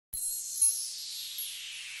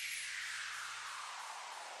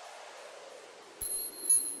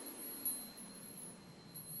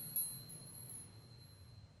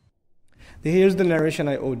Here's the narration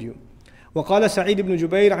I owed you. وقال سعيد بن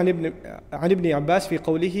جبير عن ابن عباس في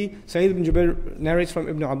قوله. Sa'id ibn Jubair narrates from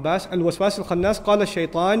Ibn Abbas, الوسواس الخناس قال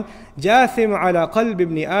الشيطان جاثم على قلب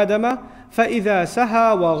ابن آدم فإذا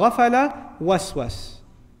سهى وغفل وسوس.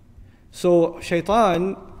 So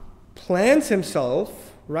Shaytan plants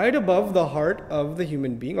himself right above the heart of the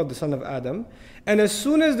human being, of the son of Adam, and as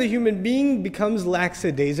soon as the human being becomes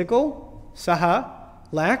lackadaisical, saha,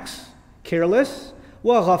 lax, careless,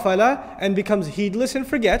 وَغَفَلَ, and becomes heedless and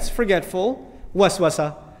forgetful,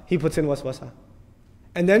 waswasa, he puts in waswasa.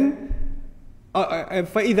 And then,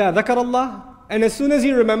 فَإِذَا ذَكَرَ اللَّهِ, and as soon as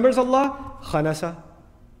he remembers Allah, خَنَسَ,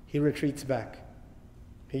 he retreats back.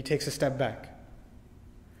 He takes a step back.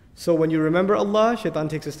 So when you remember Allah, Shaitan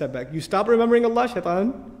takes a step back. You stop remembering Allah,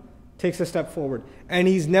 Shaitan takes a step forward. And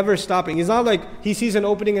he's never stopping. He's not like he sees an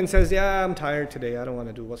opening and says, yeah, I'm tired today. I don't want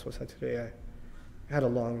to do waswasa today.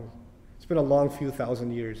 It's been a long few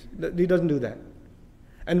thousand years. He doesn't do that.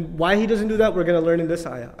 And why he doesn't do that, we're going to learn in this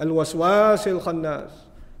ayah. Al-waswasil khannas.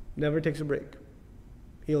 Never takes a break.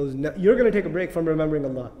 You're going to take a break from remembering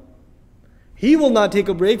Allah. He will not take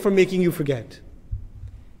a break from making you forget.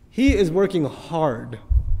 He is working hard.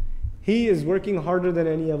 He is working harder than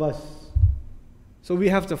any of us. So we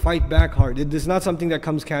have to fight back hard. It is not something that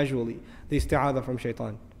comes casually. The isti'adha from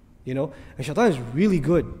Shaitan. You know? And Shaitan is really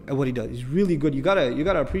good at what he does. He's really good. You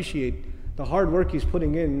gotta appreciate the hard work he's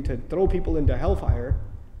putting in to throw people into hellfire.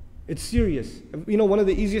 It's serious. You know, one of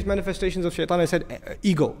the easiest manifestations of Shaitan, I said,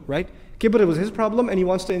 ego, right? Kibr was his problem and he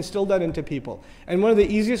wants to instill that into people. And one of the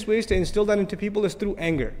easiest ways to instill that into people is through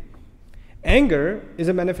anger. Anger is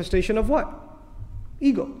a manifestation of what?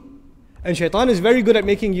 Ego. And Shaitan is very good at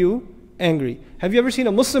making you angry. Have you ever seen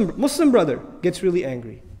a Muslim brother gets really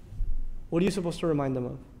angry? What are you supposed to remind them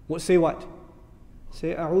of? Say what?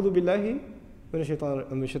 Say, A'udhu billahi min shaitan.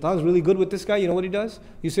 And when Shaitan is really good with this guy, you know what he does?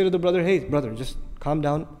 You say to the brother, hey brother, just calm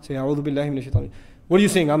down. Say, A'udhu billahi min shaitan. What are you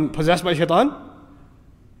saying? I'm possessed by Shaitan?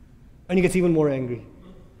 And he gets even more angry.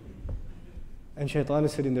 And Shaitan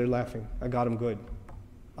is sitting there laughing. I got him good.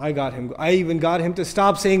 I got him. I even got him to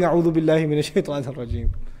stop saying, A'udhu billahi min shaitan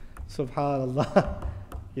al-rajim. Subhanallah.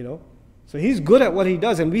 You know? So he's good at what he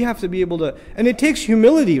does, and we have to be able to, and it takes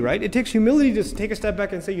humility, right? It takes humility to take a step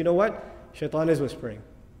back and say, you know what? Shaitan is whispering.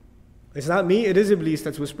 It's not me, it is Iblis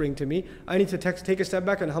that's whispering to me. I need to take a step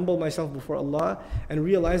back and humble myself before Allah and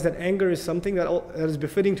realize that anger is something that is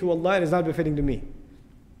befitting to Allah and is not befitting to me.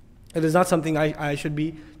 It is not something I should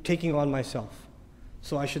be taking on myself.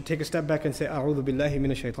 So I should take a step back and say, A'udhu billahi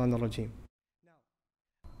minash shaitanir rajim.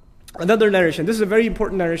 Another narration. This is a very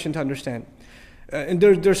important narration to understand. And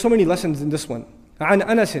there's so many lessons in this one. عن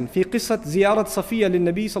أنس في قصة زيارة صفية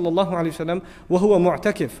للنبي صلى الله عليه وسلم وهو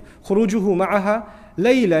معتكف خروجه معها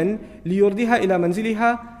ليلا ليردها إلى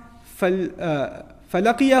منزلها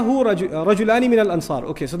فلقيه رجلان من الأنصار.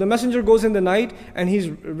 Okay, so the messenger goes in the night and he's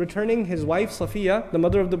returning his wife Safiya, the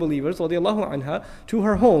mother of the believers, رضي الله عنها, to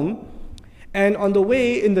her home. And on the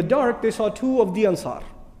way in the dark, they saw two of the Ansar.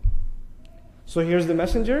 So here's the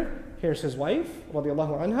messenger. Here's his wife,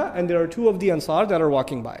 radiallahu anha, and there are two of the Ansar that are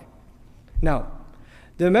walking by. Now,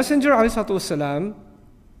 the Messenger ﷺ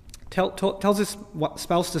tells his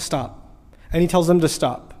spouse to stop. And he tells them to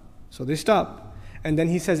stop. So they stop. And then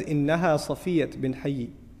he says, Innaha Safiyat bin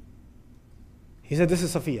Hayy. He said, this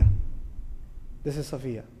is Safiya. This is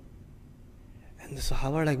Safiya. And the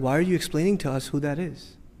Sahaba are like, why are you explaining to us who that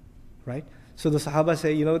is? Right? So the Sahaba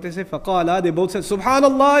say, you know what they say? فَقَالَا, they both said,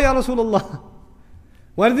 Subhanallah ya Rasulullah.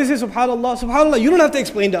 Why did they say Subhanallah? Subhanallah, you don't have to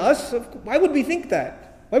explain to us. Why would we think that?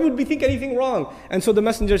 Why would we think anything wrong? And so the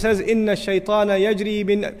messenger says, Inna shaytana yajri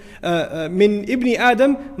min ibni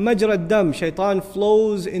Adam majra dam. Shaitan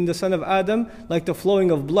flows in the son of Adam like the flowing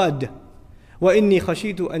of blood. Wa inni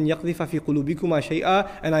khashitu an yaqdhifa fi qulubikuma shay'a.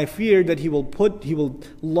 And I fear that he will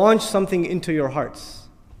launch something into your hearts.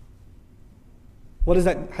 What is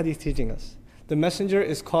that hadith teaching us? The messenger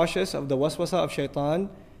is cautious of the waswasa of Shaitan,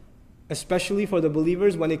 especially for the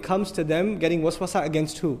believers when it comes to them getting waswasa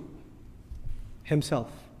against who? Himself.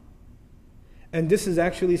 And this is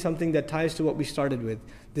actually something that ties to what we started with.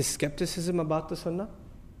 This skepticism about the sunnah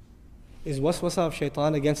is waswasa of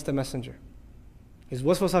Shaitan against the messenger. Is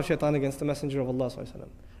waswasa of Shaitan against the messenger of Allah ﷺ.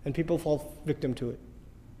 And people fall victim to it.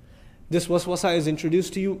 This waswasa is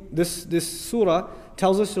introduced to you. This surah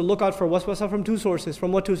tells us to look out for waswasa from two sources.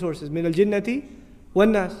 From what two sources? Min al-jinnati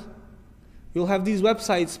wan nas. You'll have these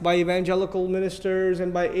websites by evangelical ministers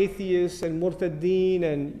and by atheists and murtaddeen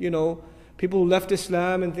and, you know, people who left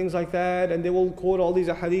Islam and things like that, and they will quote all these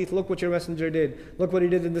hadith. Look what your messenger did. Look what he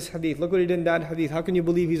did in this hadith. Look what he did in that hadith. How can you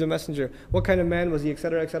believe he's a messenger? What kind of man was he?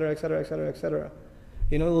 Etc., etc., etc., etc., etc.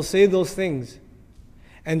 You know, they'll say those things.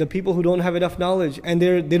 and the people who don't have enough knowledge, and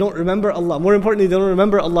they don't remember Allah. More importantly, they don't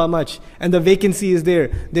remember Allah much, and the vacancy is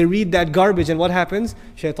there. They read that garbage, and what happens?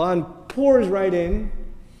 Shaytan pours right in,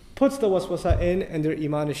 puts the waswasa in, and their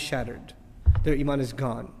iman is shattered. Their iman is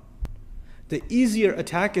gone. The easier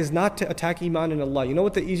attack is not to attack iman in Allah. You know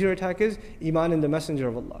what the easier attack is? Iman in the Messenger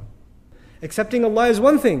of Allah. Accepting Allah is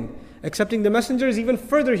one thing. Accepting the Messenger is even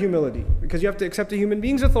further humility, because you have to accept the human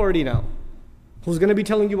being's authority now, who's going to be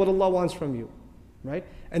telling you what Allah wants from you, right?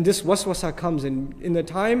 And this waswasa comes in the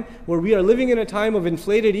time where we are living in a time of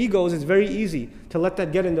inflated egos. It's very easy to let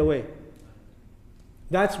that get in the way.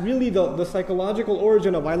 That's really the psychological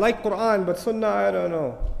origin of, I like Quran, but Sunnah, I don't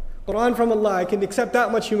know. Quran from Allah, I can accept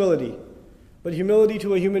that much humility. But humility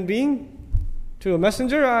to a human being, to a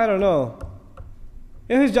messenger, I don't know.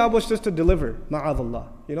 And his job was just to deliver, ma'adallah.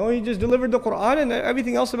 You know, he just delivered the Quran, and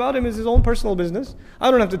everything else about him is his own personal business.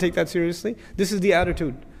 I don't have to take that seriously. This is the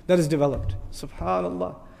attitude that is developed.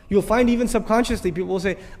 Subhanallah. You'll find even subconsciously people will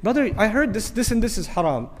say, brother, I heard this and this is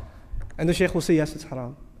haram. And the shaykh will say, yes, it's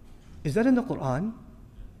haram. Is that in the Quran?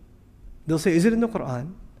 They'll say, is it in the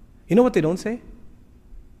Quran? You know what they don't say?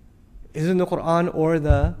 Is it in the Quran or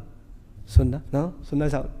the Sunnah? No? Sunnah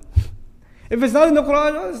is out. If it's not in the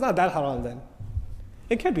Quran, well, it's not that haram then.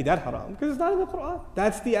 It can't be that haram because it's not in the Quran.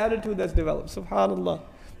 That's the attitude that's developed. Subhanallah.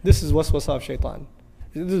 This is waswasa of Shaytan.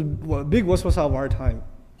 This is a big waswasa of our time.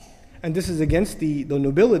 And this is against the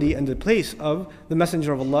nobility and the place of the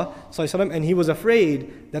Messenger of Allah ﷺ, and he was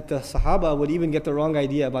afraid that the Sahaba would even get the wrong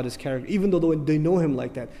idea about his character, even though they know him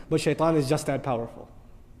like that. But Shaytan is just that powerful.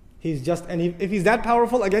 If he's that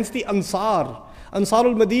powerful against the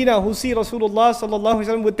Ansarul Medina who see Rasulullah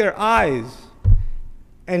ﷺ with their eyes,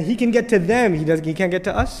 and he can get to them, he can't get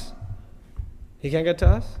to us. He can't get to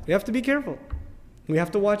us. We have to be careful. We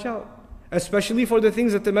have to watch out. Especially for the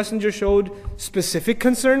things that the Messenger showed specific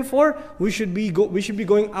concern for, we should be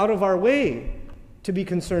going out of our way to be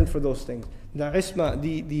concerned for those things. The isma,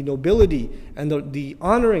 the nobility, and the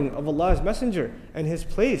honoring of Allah's Messenger and His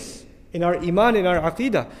place in our iman, in our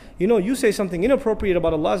aqidah. You know, you say something inappropriate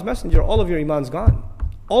about Allah's Messenger, all of your iman's gone.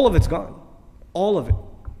 All of it's gone. All of it.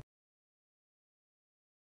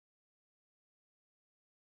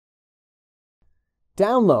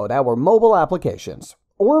 Download our mobile applications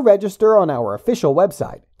or register on our official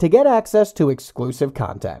website to get access to exclusive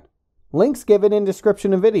content. Links given in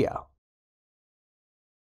description of video.